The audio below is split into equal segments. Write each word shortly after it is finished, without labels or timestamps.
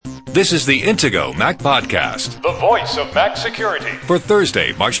This is the Intego Mac Podcast, the voice of Mac security, for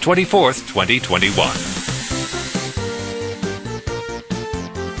Thursday, March 24th, 2021.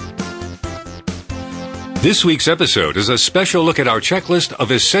 This week's episode is a special look at our checklist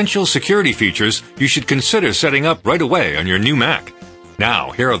of essential security features you should consider setting up right away on your new Mac.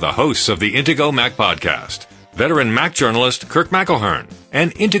 Now, here are the hosts of the Intego Mac Podcast, veteran Mac journalist Kirk McElhearn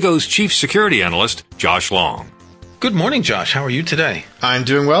and Intego's chief security analyst Josh Long. Good morning, Josh. How are you today? I'm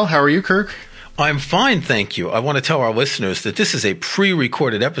doing well. How are you, Kirk? I'm fine, thank you. I want to tell our listeners that this is a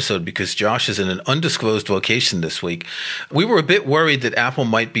pre-recorded episode because Josh is in an undisclosed location this week. We were a bit worried that Apple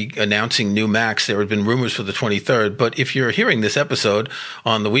might be announcing new Macs. There had been rumors for the 23rd, but if you're hearing this episode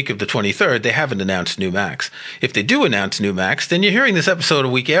on the week of the 23rd, they haven't announced new Macs. If they do announce new Macs, then you're hearing this episode a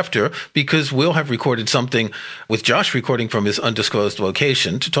week after because we'll have recorded something with Josh recording from his undisclosed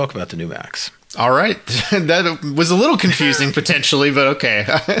location to talk about the new Macs. All right. That was a little confusing potentially, but okay.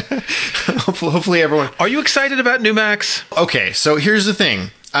 Hopefully everyone... Are you excited about new Macs? Okay, so here's the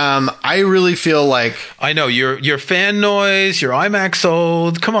thing. I really feel like... I know, your fan noise, your iMac's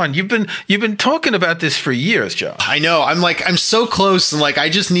old. Come on, you've been talking about this for years, Joe. I know. I'm so close, and I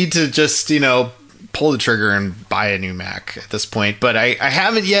just need to pull the trigger and buy a new Mac at this point. But I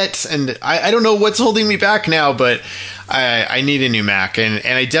haven't yet, and I don't know what's holding me back now, but I need a new Mac, and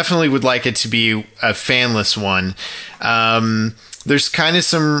I definitely would like it to be a fanless one. There's kind of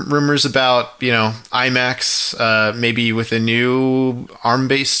some rumors about, iMacs, maybe with a new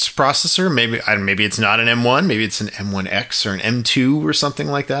ARM-based processor. Maybe it's not an M1. Maybe it's an M1X or an M2 or something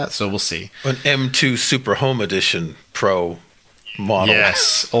like that. So we'll see. An M2 Super Home Edition Pro model.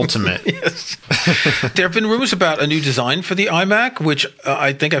 Yes, ultimate. Yes. There have been rumors about a new design for the iMac, which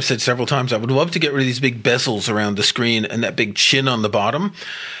I think I've said several times. I would love to get rid of these big bezels around the screen and that big chin on the bottom.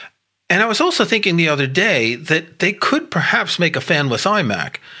 And I was also thinking the other day that they could perhaps make a fanless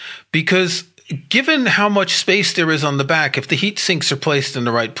iMac because given how much space there is on the back, if the heat sinks are placed in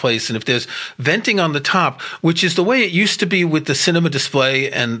the right place and if there's venting on the top, which is the way it used to be with the Cinema display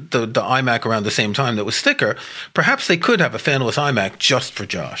and the iMac around the same time that was thicker, perhaps they could have a fanless iMac just for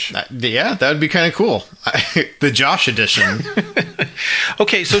Josh. Yeah, that would be kind of cool. The Josh edition.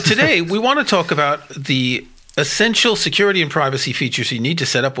 Okay, so today we want to talk about the essential security and privacy features you need to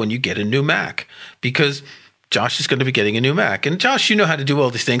set up when you get a new Mac, because Josh is going to be getting a new Mac. And Josh, you know how to do all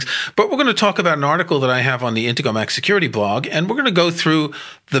these things, but we're going to talk about an article that I have on the Intego Mac Security blog, and we're going to go through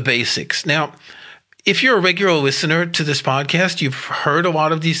the basics. Now, if you're a regular listener to this podcast, you've heard a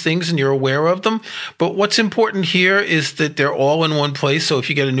lot of these things and you're aware of them. But what's important here is that they're all in one place. So if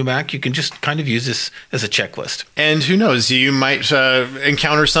you get a new Mac, you can just kind of use this as a checklist. And who knows, you might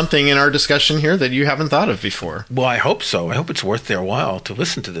encounter something in our discussion here that you haven't thought of before. Well, I hope so. I hope it's worth their while to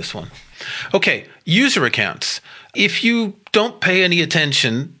listen to this one. Okay, user accounts. If you don't pay any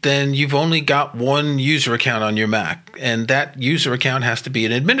attention, then you've only got one user account on your Mac, and that user account has to be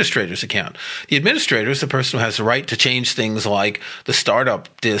an administrator's account. The administrator is the person who has the right to change things like the startup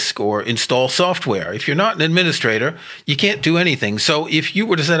disk or install software. If you're not an administrator, you can't do anything. So if you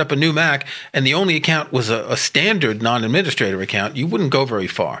were to set up a new Mac and the only account was a standard non-administrator account, you wouldn't go very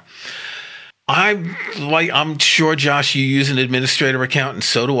far. I'm sure, Josh, you use an administrator account, and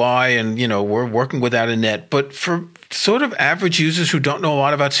so do I, and, we're working without a net. But for sort of average users who don't know a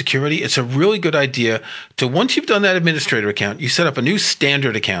lot about security, it's a really good idea to, once you've done that administrator account, you set up a new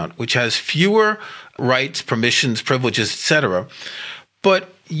standard account, which has fewer rights, permissions, privileges, etc. But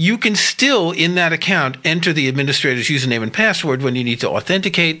you can still, in that account, enter the administrator's username and password when you need to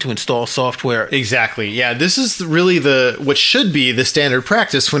authenticate, to install software. Exactly. Yeah, this is really what should be the standard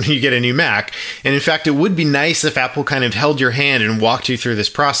practice when you get a new Mac. And in fact, it would be nice if Apple kind of held your hand and walked you through this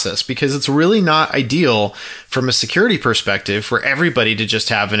process, because it's really not ideal from a security perspective for everybody to just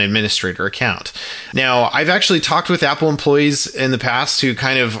have an administrator account. Now, I've actually talked with Apple employees in the past who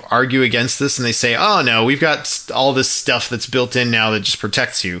kind of argue against this, and they say, oh, no, we've got all this stuff that's built in now that just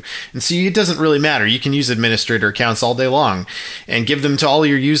protects you. And so it doesn't really matter. You can use administrator accounts all day long and give them to all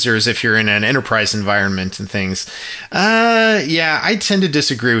your users if you're in an enterprise environment and things. Yeah, I tend to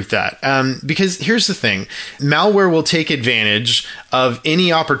disagree with that. Because here's the thing. Malware will take advantage of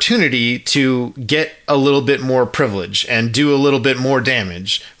any opportunity to get a little bit more privilege and do a little bit more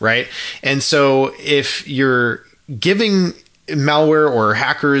damage, right? And so if you're giving malware or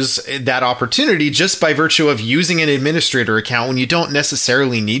hackers that opportunity just by virtue of using an administrator account when you don't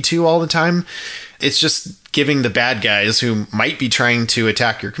necessarily need to all the time, it's just giving the bad guys who might be trying to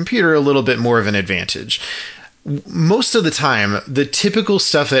attack your computer a little bit more of an advantage. most of the time, the typical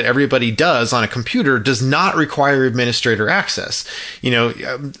stuff that everybody does on a computer does not require administrator access.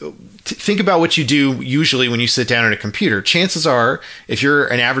 Think about what you do usually when you sit down at a computer. Chances are, if you're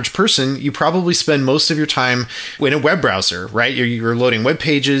an average person, you probably spend most of your time in a web browser, right? You're loading web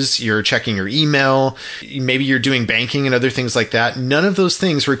pages, you're checking your email, maybe you're doing banking and other things like that. None of those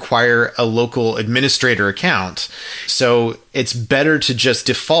things require a local administrator account. So it's better to just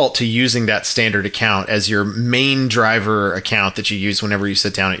default to using that standard account as your main driver account that you use whenever you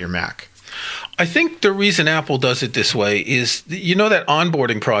sit down at your Mac. I think the reason Apple does it this way is, that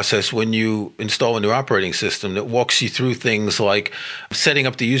onboarding process when you install a new operating system that walks you through things like setting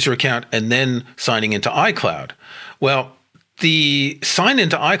up the user account and then signing into iCloud. Well, the sign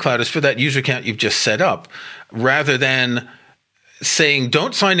into iCloud is for that user account you've just set up, rather than saying,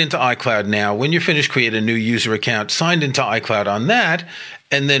 don't sign into iCloud now. When you're finished, create a new user account, sign into iCloud on that,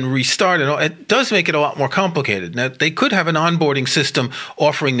 and then restart it. It does make it a lot more complicated. Now, they could have an onboarding system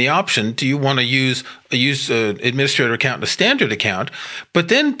offering the option, do you want to use an administrator account and a standard account? But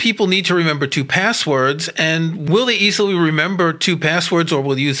then people need to remember 2 passwords, and will they easily remember 2 passwords, or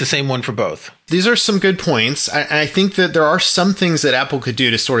will they use the same one for both? These are some good points. I think that there are some things that Apple could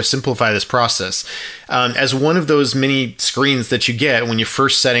do to sort of simplify this process. As one of those mini screens that you get when you're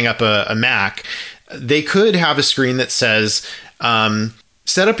first setting up a Mac, they could have a screen that says,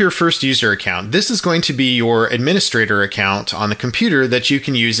 set up your first user account. This is going to be your administrator account on the computer that you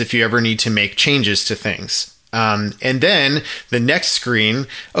can use if you ever need to make changes to things. And then the next screen,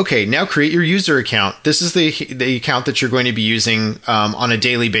 okay, now create your user account. This is the account that you're going to be using on a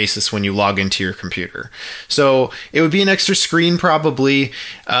daily basis when you log into your computer. So it would be an extra screen probably.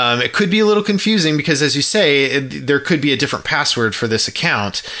 It could be a little confusing because, as you say, there could be a different password for this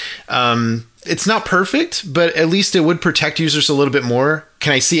account. It's not perfect, but at least it would protect users a little bit more.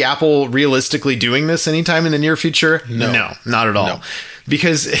 Can I see Apple realistically doing this anytime in the near future? No, not at all. No.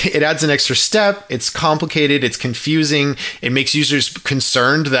 Because it adds an extra step. It's complicated. It's confusing. It makes users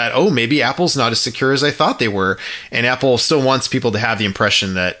concerned that, maybe Apple's not as secure as I thought they were. And Apple still wants people to have the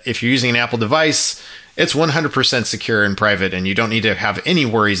impression that if you're using an Apple device, it's 100% secure and private, and you don't need to have any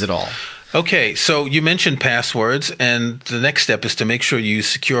worries at all. Okay, so you mentioned passwords, and the next step is to make sure you use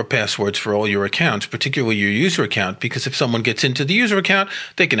secure passwords for all your accounts, particularly your user account, because if someone gets into the user account,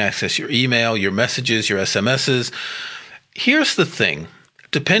 they can access your email, your messages, your SMSs. Here's the thing.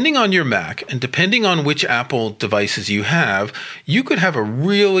 Depending on your Mac and depending on which Apple devices you have, you could have a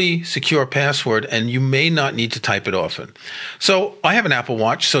really secure password and you may not need to type it often. So I have an Apple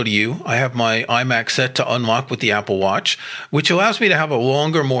Watch, so do you. I have my iMac set to unlock with the Apple Watch, which allows me to have a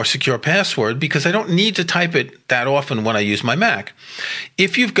longer, more secure password because I don't need to type it that often when I use my Mac.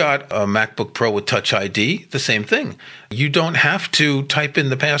 If you've got a MacBook Pro with Touch ID, the same thing. You don't have to type in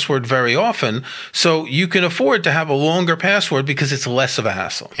the password very often, so you can afford to have a longer password because it's less of a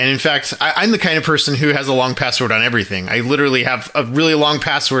hassle. And in fact, I'm the kind of person who has a long password on everything. I literally have a really long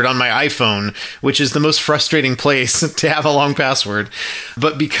password on my iPhone, which is the most frustrating place to have a long password.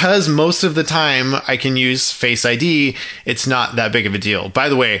 But because most of the time I can use Face ID, it's not that big of a deal. By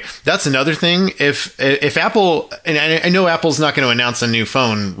the way, that's another thing. If Apple, and I know Apple's not going to announce a new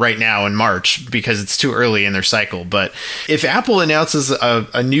phone right now in March because it's too early in their cycle, but if Apple announces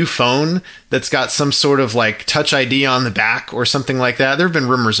a new phone that's got some sort of like Touch ID on the back or something like that, there have been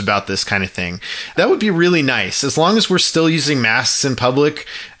rumors about this kind of thing. That would be really nice. As long as we're still using masks in public,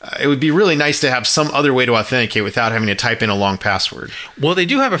 it would be really nice to have some other way to authenticate without having to type in a long password. Well, they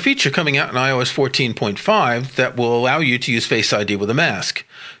do have a feature coming out in iOS 14.5 that will allow you to use Face ID with a mask.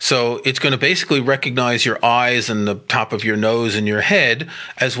 So it's going to basically recognize your eyes and the top of your nose and your head,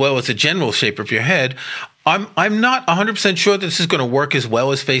 as well as the general shape of your head. I'm not 100% sure that this is going to work as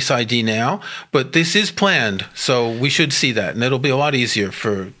well as Face ID now, but this is planned, so we should see that, and it'll be a lot easier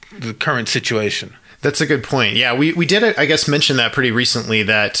for the current situation. That's a good point. Yeah, we did, I guess, mention that pretty recently.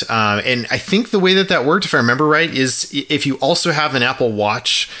 That and I think the way that worked, if I remember right, is if you also have an Apple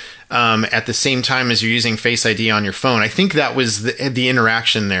Watch at the same time as you're using Face ID on your phone. I think that was the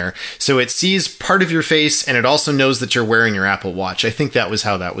interaction there. So it sees part of your face, and it also knows that you're wearing your Apple Watch. I think that was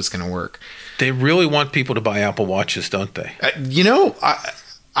how that was going to work. They really want people to buy Apple Watches, don't they?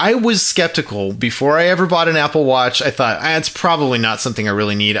 I was skeptical before I ever bought an Apple Watch. I thought, it's probably not something I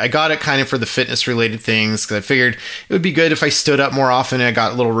really need. I got it kind of for the fitness related things because I figured it would be good if I stood up more often and I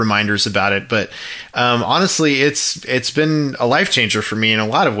got little reminders about it. But honestly, it's been a life changer for me in a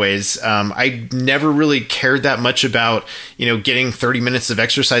lot of ways. I never really cared that much about, getting 30 minutes of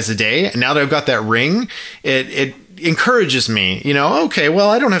exercise a day. And now that I've got that ring, encourages me, okay, well,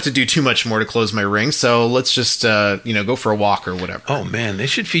 I don't have to do too much more to close my ring, so let's just, go for a walk or whatever. Oh, man, they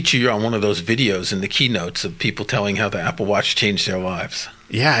should feature you on one of those videos in the keynotes of people telling how the Apple Watch changed their lives.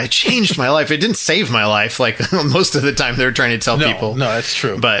 Yeah, it changed my life. It didn't save my life like most of the time they're trying to tell people. No, that's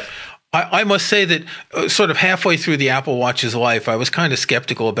true. But I must say that sort of halfway through the Apple Watch's life, I was kind of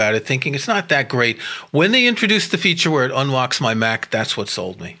skeptical about it, thinking it's not that great. When they introduced the feature where it unlocks my Mac, that's what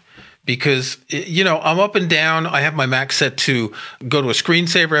sold me. Because, I'm up and down. I have my Mac set to go to a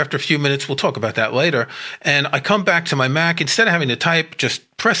screensaver after a few minutes. We'll talk about that later. And I come back to my Mac. Instead of having to type,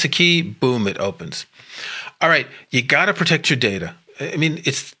 just press a key, boom, it opens. All right, you got to protect your data. I mean,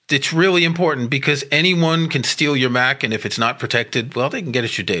 it's really important because anyone can steal your Mac, and if it's not protected, well, they can get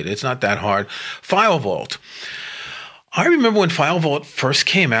at your data. It's not that hard. FileVault. I remember when FileVault first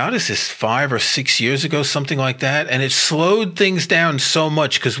came out, is this 5 or 6 years ago, something like that, and it slowed things down so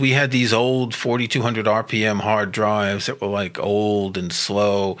much because we had these old 4200 RPM hard drives that were like old and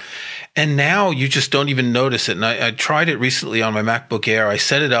slow, and now you just don't even notice it. And I tried it recently on my MacBook Air. I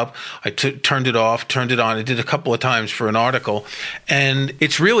set it up, I turned it off, turned it on. I did it a couple of times for an article, and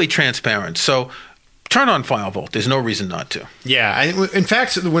it's really transparent. So turn on FileVault. There's no reason not to. Yeah. In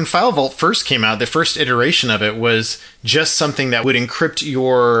fact, when FileVault first came out, the first iteration of it was just something that would encrypt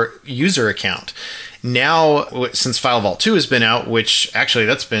your user account. Now, since FileVault 2 has been out, which actually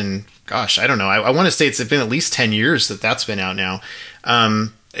that's been, gosh, I don't know. I want to say it's been at least 10 years that's been out now.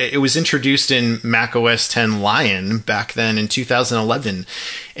 It was introduced in macOS 10 Lion back then in 2011.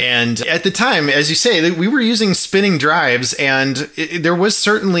 And at the time, as you say, we were using spinning drives, and there was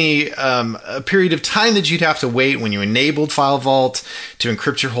certainly a period of time that you'd have to wait when you enabled FileVault to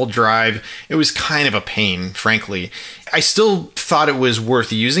encrypt your whole drive. It was kind of a pain, frankly. I still thought it was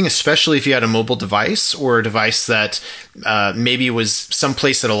worth using, especially if you had a mobile device or a device that maybe was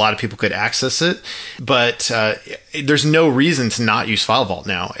someplace that a lot of people could access it. But there's no reason to not use FileVault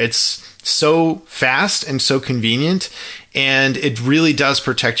now. It's so fast and so convenient, and it really does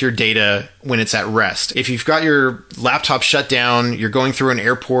protect your data when it's at rest. If you've got your laptop shut down, you're going through an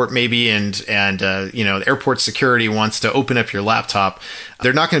airport maybe, and the airport security wants to open up your laptop,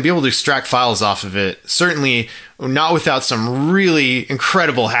 they're not going to be able to extract files off of it. Certainly not without some really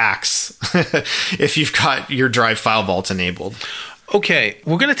incredible hacks if you've got your Drive FileVault enabled. Okay,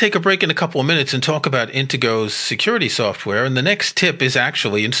 we're going to take a break in a couple of minutes and talk about Intego's security software. And the next tip is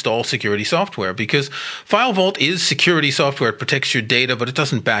actually install security software, because FileVault is security software. It protects your data, but it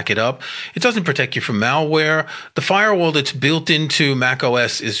doesn't back it up. It doesn't protect you from malware. The firewall that's built into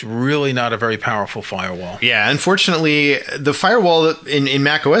macOS is really not a very powerful firewall. Yeah, unfortunately, the firewall in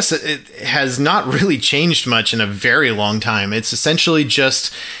macOS, it has not really changed much in a very long time. It's essentially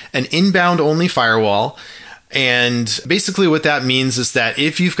just an inbound-only firewall. And basically what that means is that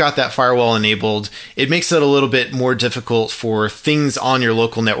if you've got that firewall enabled, it makes it a little bit more difficult for things on your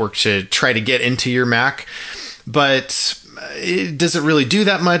local network to try to get into your Mac. But does it really do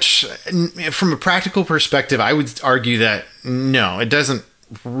that much? From a practical perspective, I would argue that no, it doesn't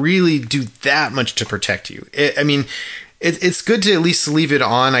really do that much to protect you. It's good to at least leave it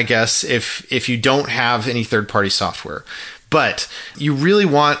on, I guess, if you don't have any third-party software. But you really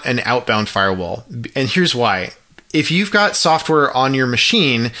want an outbound firewall. And here's why. If you've got software on your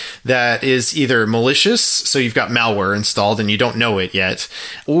machine that is either malicious, so you've got malware installed and you don't know it yet,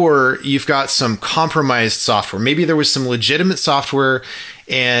 or you've got some compromised software. Maybe there was some legitimate software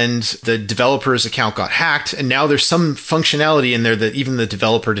and the developer's account got hacked, and now there's some functionality in there that even the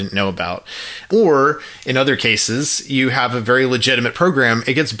developer didn't know about. Or, in other cases, you have a very legitimate program,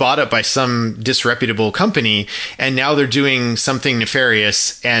 it gets bought up by some disreputable company, and now they're doing something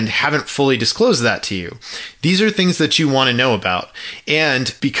nefarious and haven't fully disclosed that to you. These are things that you want to know about.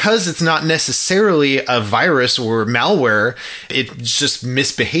 And because it's not necessarily a virus or malware, it's just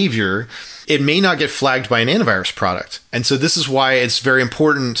misbehavior, it may not get flagged by an antivirus product. And so this is why it's very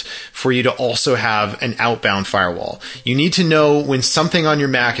important for you to also have an outbound firewall. You need to know when something on your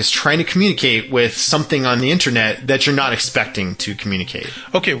Mac is trying to communicate with something on the internet that you're not expecting to communicate.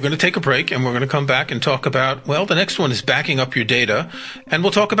 Okay, we're going to take a break, and we're going to come back and talk about, well, the next one is backing up your data, and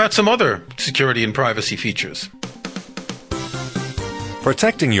we'll talk about some other security and privacy features.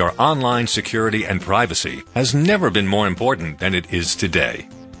 Protecting your online security and privacy has never been more important than it is today.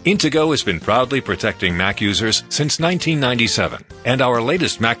 Intego has been proudly protecting Mac users since 1997, and our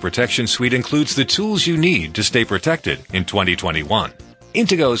latest Mac Protection Suite includes the tools you need to stay protected in 2021.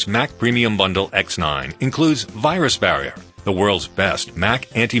 Intego's Mac Premium Bundle X9 includes Virus Barrier, the world's best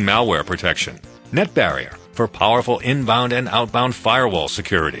Mac anti-malware protection, Net Barrier for powerful inbound and outbound firewall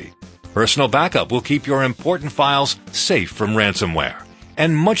security. Personal Backup will keep your important files safe from ransomware,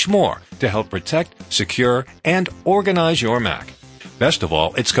 and much more to help protect, secure, and organize your Mac. Best of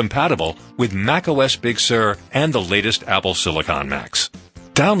all, it's compatible with macOS Big Sur and the latest Apple Silicon Macs.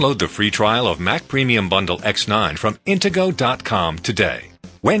 Download the free trial of Mac Premium Bundle X9 from Intego.com today.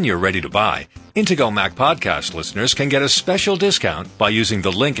 When you're ready to buy, Intego Mac Podcast listeners can get a special discount by using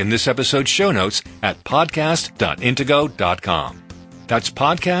the link in this episode's show notes at podcast.intego.com. That's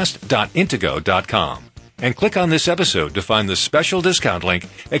podcast.intego.com. And click on this episode to find the special discount link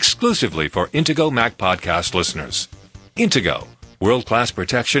exclusively for Intego Mac Podcast listeners. Intego, world-class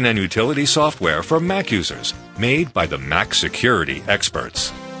protection and utility software for Mac users, made by the Mac security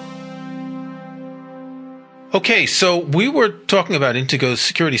experts. Okay, so we were talking about Intego's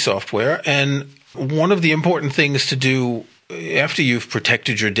security software, and one of the important things to do after you've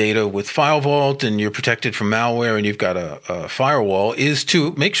protected your data with FileVault and you're protected from malware and you've got a firewall is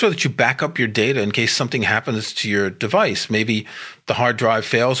to make sure that you back up your data in case something happens to your device. Maybe the hard drive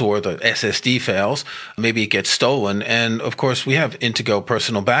fails or the SSD fails. Maybe it gets stolen. And of course, we have Intego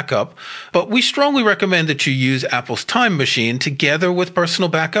Personal Backup, but we strongly recommend that you use Apple's Time Machine together with Personal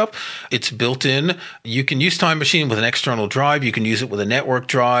Backup. It's built in. You can use Time Machine with an external drive. You can use it with a network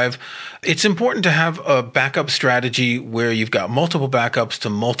drive. It's important to have a backup strategy where you've got multiple backups to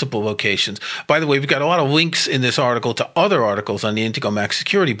multiple locations. By the way, we've got a lot of links in this article to other articles on the Intego Mac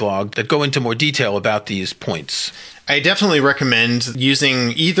Security blog that go into more detail about these points. I definitely recommend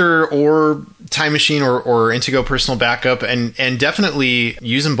using either or Time Machine or Intego Personal Backup, and definitely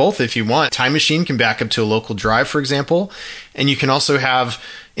use them both if you want. Time Machine can back up to a local drive, for example, and you can also have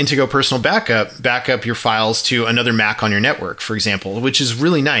Intego Personal Backup back up your files to another Mac on your network, for example, which is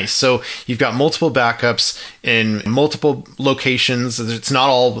really nice. So you've got multiple backups in multiple locations. It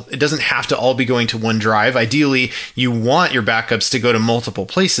doesn't have to all be going to one drive. Ideally, you want your backups to go to multiple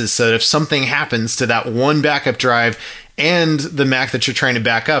places so that if something happens to that one backup drive and the Mac that you're trying to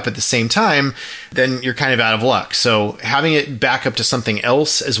back up at the same time, then you're kind of out of luck. So having it back up to something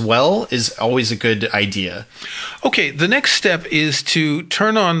else as well is always a good idea. Okay, the next step is to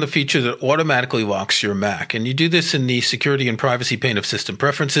turn on the feature that automatically locks your Mac. And you do this in the security and privacy pane of System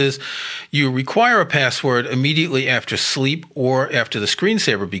Preferences. You require a password immediately after sleep or after the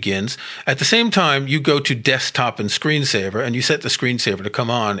screensaver begins. At the same time, you go to Desktop and Screensaver, and you set the screensaver to come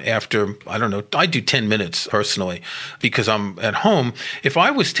on after, I don't know, I do 10 minutes personally, because I'm at home. If I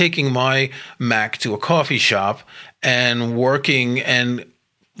was taking my Mac to a coffee shop and working and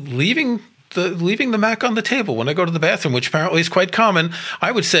leaving the Mac on the table when I go to the bathroom, which apparently is quite common,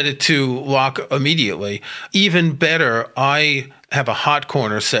 I would set it to lock immediately. Even better, I have a hot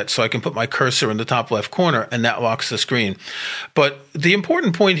corner set so I can put my cursor in the top left corner and that locks the screen. But the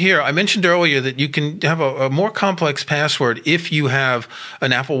important point here, I mentioned earlier that you can have a more complex password if you have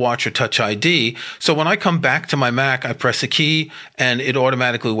an Apple Watch or Touch ID. So when I come back to my Mac, I press a key and it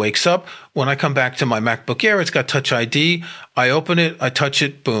automatically wakes up. When I come back to my MacBook Air, it's got Touch ID. I open it, I touch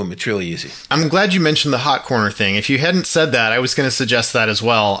it, boom, it's really easy. I'm glad you mentioned the hot corner thing. If you hadn't said that, I was going to suggest that as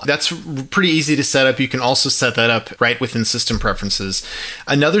well. That's pretty easy to set up. You can also set that up right within System Preferences.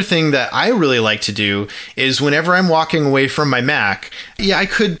 Another thing that I really like to do is whenever I'm walking away from my Mac, I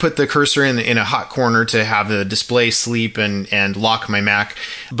could put the cursor in a hot corner to have the display sleep and lock my Mac.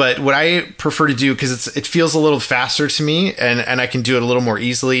 But what I prefer to do, because it feels a little faster to me and I can do it a little more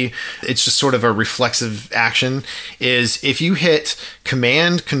easily, it's just sort of a reflexive action, is if you hit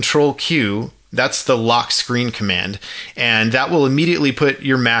Command-Control-Q, that's the lock screen command, and that will immediately put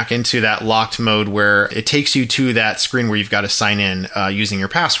your Mac into that locked mode where it takes you to that screen where you've got to sign in using your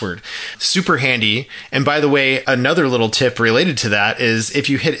password. Super handy. And by the way, another little tip related to that is if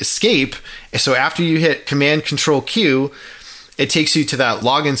you hit Escape, so after you hit Command-Control-Q, it takes you to that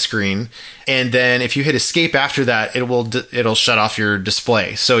login screen, and then if you hit Escape after that, it'll shut off your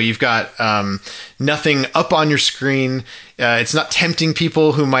display. So you've got nothing up on your screen. It's not tempting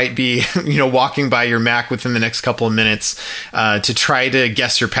people who might be walking by your Mac within the next couple of minutes to try to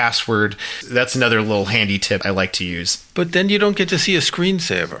guess your password. That's another little handy tip I like to use. But then you don't get to see a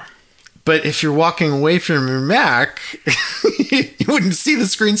screensaver. But if you're walking away from your Mac, you wouldn't see the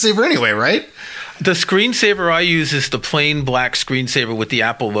screensaver anyway, right? The screensaver I use is the plain black screensaver with the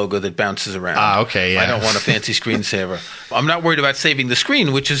Apple logo that bounces around. Okay, yeah. I don't want a fancy screensaver. I'm not worried about saving the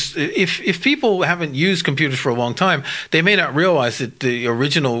screen, which is, if people haven't used computers for a long time, they may not realize that the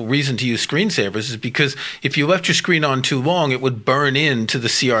original reason to use screensavers is because if you left your screen on too long, it would burn into the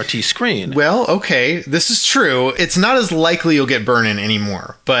CRT screen. Well, okay, this is true. It's not as likely you'll get burn in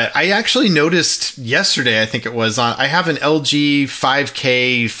anymore. But I actually noticed yesterday, I think it was, I have an LG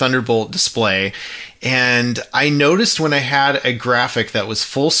 5K Thunderbolt display. And I noticed when I had a graphic that was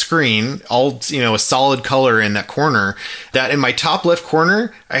full screen, all, a solid color in that corner, that in my top left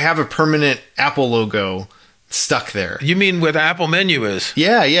corner, I have a permanent Apple logo stuck there. You mean where the Apple menu is?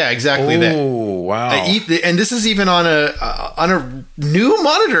 Yeah, exactly. Oh, wow! And this is even on a new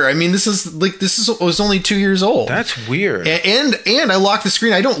monitor. I mean, this was only 2 years old. That's weird. And I lock the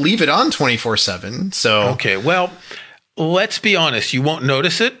screen. I don't leave it on 24/7. So okay, well, let's be honest. You won't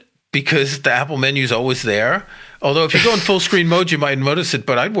notice it because the Apple menu is always there. Although if you go in full screen mode, you might notice it.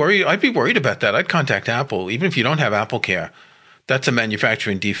 But I'd be worried about that. I'd contact Apple, even if you don't have Apple Care. That's a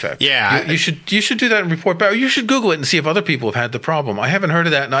manufacturing defect. Yeah, you should do that and report back. Or you should Google it and see if other people have had the problem. I haven't heard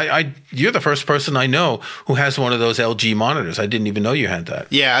of that, and you're the first person I know who has one of those LG monitors. I didn't even know you had that.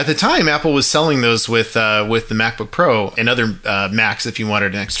 Yeah, at the time, Apple was selling those with the MacBook Pro and other Macs if you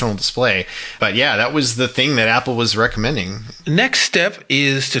wanted an external display. But yeah, that was the thing that Apple was recommending. Next step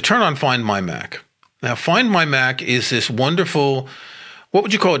is to turn on Find My Mac. Now, Find My Mac is this wonderful, what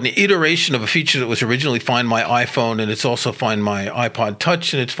would you call it, an iteration of a feature that was originally Find My iPhone, and it's also Find My iPod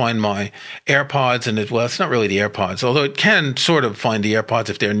Touch, and it's Find My AirPods, and it's not really the AirPods, although it can sort of find the AirPods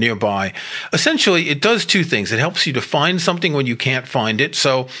if they're nearby. Essentially, it does two things. It helps you to find something when you can't find it.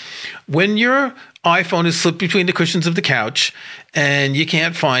 So when your iPhone is slipped between the cushions of the couch and you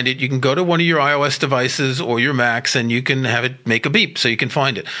can't find it, you can go to one of your iOS devices or your Macs and you can have it make a beep so you can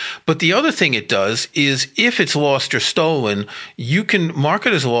find it. But the other thing it does is if it's lost or stolen, you can mark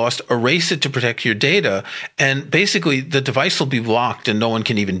it as lost, erase it to protect your data, and basically the device will be locked and no one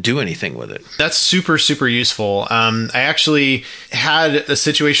can even do anything with it. That's super, super useful. I actually had a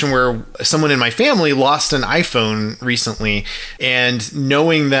situation where someone in my family lost an iPhone recently, and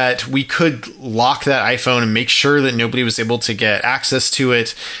knowing that we could lock that iPhone and make sure that nobody was able to get access to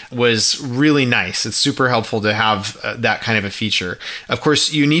it was really nice. It's super helpful to have that kind of a feature. Of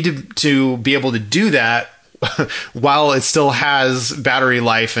course, you need to be able to do that while it still has battery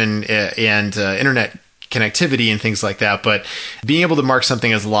life and internet connectivity and things like that. But being able to mark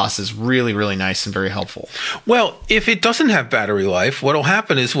something as lost is really, really nice and very helpful. Well, if it doesn't have battery life, what will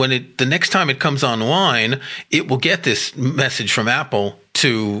happen is the next time it comes online, it will get this message from Apple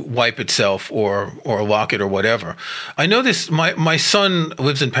to wipe itself or lock it or whatever. I know this, my son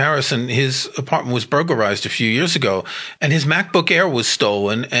lives in Paris and his apartment was burglarized a few years ago and his MacBook Air was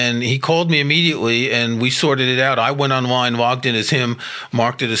stolen and he called me immediately and we sorted it out. I went online, logged in as him,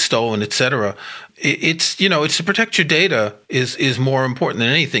 marked it as stolen, etc. It's to protect your data is more important than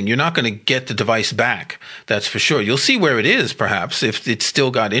anything. You're not going to get the device back. That's for sure. You'll see where it is, perhaps, if it's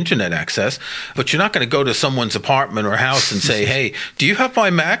still got internet access, but you're not going to go to someone's apartment or house and say, hey, do you have my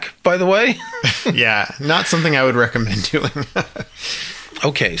Mac, by the way? Yeah, not something I would recommend doing.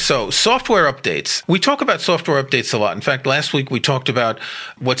 Okay, so software updates. We talk about software updates a lot. In fact, last week we talked about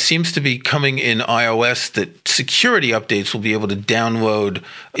what seems to be coming in iOS, that security updates will be able to download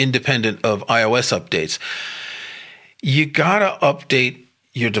independent of iOS updates. You gotta update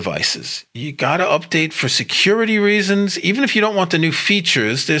your devices. You got to update for security reasons. Even if you don't want the new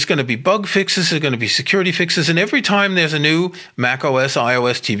features, there's going to be bug fixes, there's going to be security fixes. And every time there's a new Mac OS,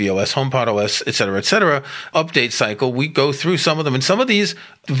 iOS, tvOS, HomePod OS, et cetera, update cycle, we go through some of them. And some of these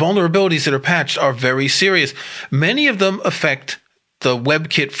vulnerabilities that are patched are very serious. Many of them affect the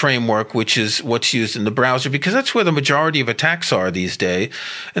WebKit framework, which is what's used in the browser, because that's where the majority of attacks are these days.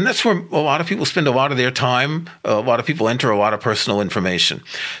 And that's where a lot of people spend a lot of their time. A lot of people enter a lot of personal information.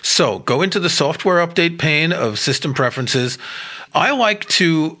 So go into the software update pane of system preferences. I like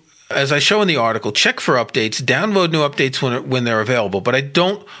to, as I show in the article, check for updates, download new updates when they're available. But I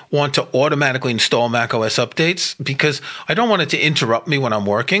don't want to automatically install macOS updates because I don't want it to interrupt me when I'm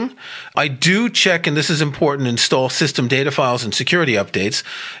working. I do check, and this is important, install system data files and security updates.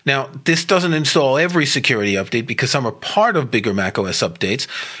 Now, this doesn't install every security update because some are part of bigger macOS updates,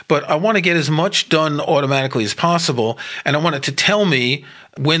 but I want to get as much done automatically as possible, and I want it to tell me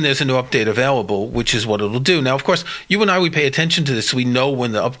when there's a new update available, which is what it'll do. Now, of course, you and I, we pay attention to this, so we know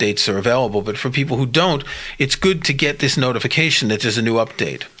when the updates are available. But for people who don't, it's good to get this notification that there's a new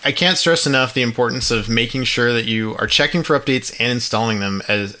update. I can't stress enough the importance of making sure that you are checking for updates and installing them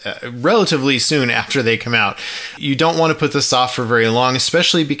as relatively soon after they come out. You don't want to put this off for very long,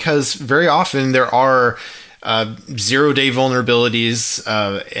 especially because very often there are zero-day vulnerabilities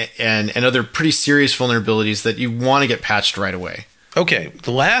and other pretty serious vulnerabilities that you want to get patched right away. Okay,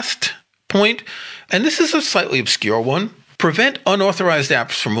 the last point, and this is a slightly obscure one, prevent unauthorized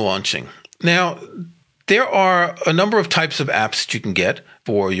apps from launching. Now, There are a number of types of apps that you can get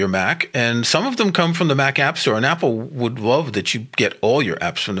for your Mac, and some of them come from the Mac App Store, and Apple would love that you get all your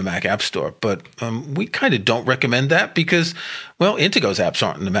apps from the Mac App Store, but we kind of don't recommend that because, well, Intigo's apps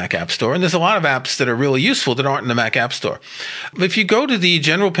aren't in the Mac App Store, and there's a lot of apps that are really useful that aren't in the Mac App Store. But if you go to the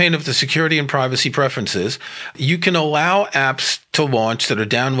general pane of the security and privacy preferences, you can allow apps to launch that are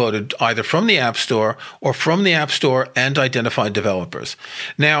downloaded either from the App Store or from the App Store and identified developers.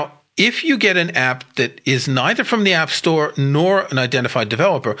 Now, if you get an app that is neither from the App Store nor an identified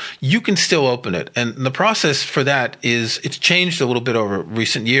developer, you can still open it. And the process for that is, it's changed a little bit over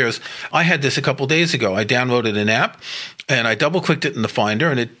recent years. I had this a couple days ago. I downloaded an app and I double-clicked it in the Finder,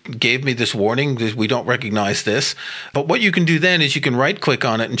 and it gave me this warning that we don't recognize this. But what you can do then is you can right-click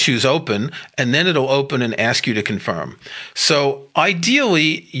on it and choose Open, and then it'll open and ask you to confirm. So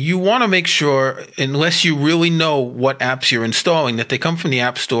ideally, you want to make sure, unless you really know what apps you're installing, that they come from the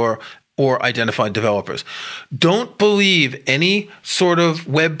App Store or identified developers. Don't believe any sort of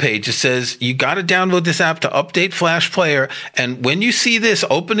web page that says you got to download this app to update Flash Player, and when you see this,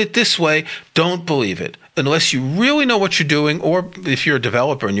 open it this way. Don't believe it. Unless you really know what you're doing, or if you're a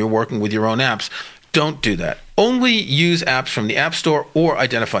developer and you're working with your own apps, don't do that. Only use apps from the App Store or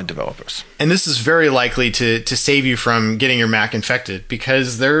identified developers. And this is very likely to save you from getting your Mac infected,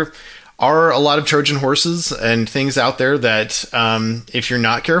 because there are a lot of Trojan horses and things out there that, if you're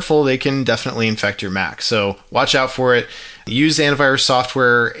not careful, they can definitely infect your Mac. So watch out for it. Use antivirus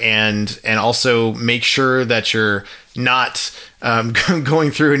software, and also make sure that you're not going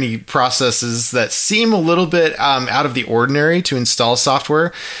through any processes that seem a little bit out of the ordinary to install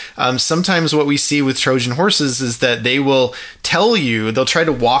software. Sometimes what we see with Trojan horses is that they will tell you, they'll try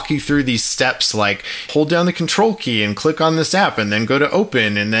to walk you through these steps, like hold down the control key and click on this app and then go to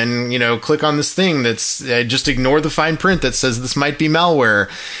open, and then, click on this thing that's just ignore the fine print that says this might be malware.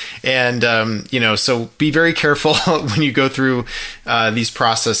 And, so be very careful when you go through these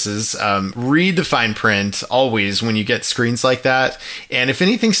processes. Read the fine print always when you get screens like that. And if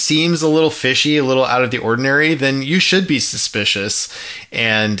anything seems a little fishy, a little out of the ordinary, then you should be suspicious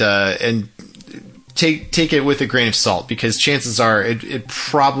and take it with a grain of salt, because chances are it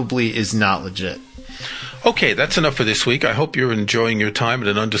probably is not legit. Okay, that's enough for this week. I hope you're enjoying your time at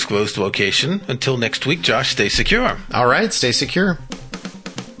an undisclosed location. Until next week, Josh, stay secure. All right, stay secure.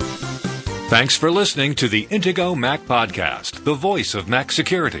 Thanks for listening to the Intego Mac Podcast, the voice of Mac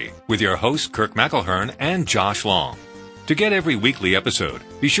security, with your hosts Kirk McElhearn and Josh Long. To get every weekly episode,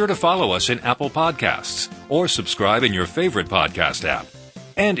 be sure to follow us in Apple Podcasts or subscribe in your favorite podcast app.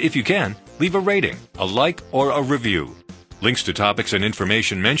 And if you can, leave a rating, a like, or a review. Links to topics and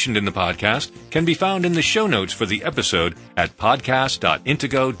information mentioned in the podcast can be found in the show notes for the episode at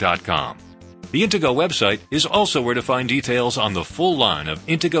podcast.intego.com. The Intego website is also where to find details on the full line of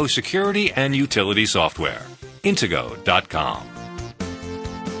Intego security and utility software. Intego.com.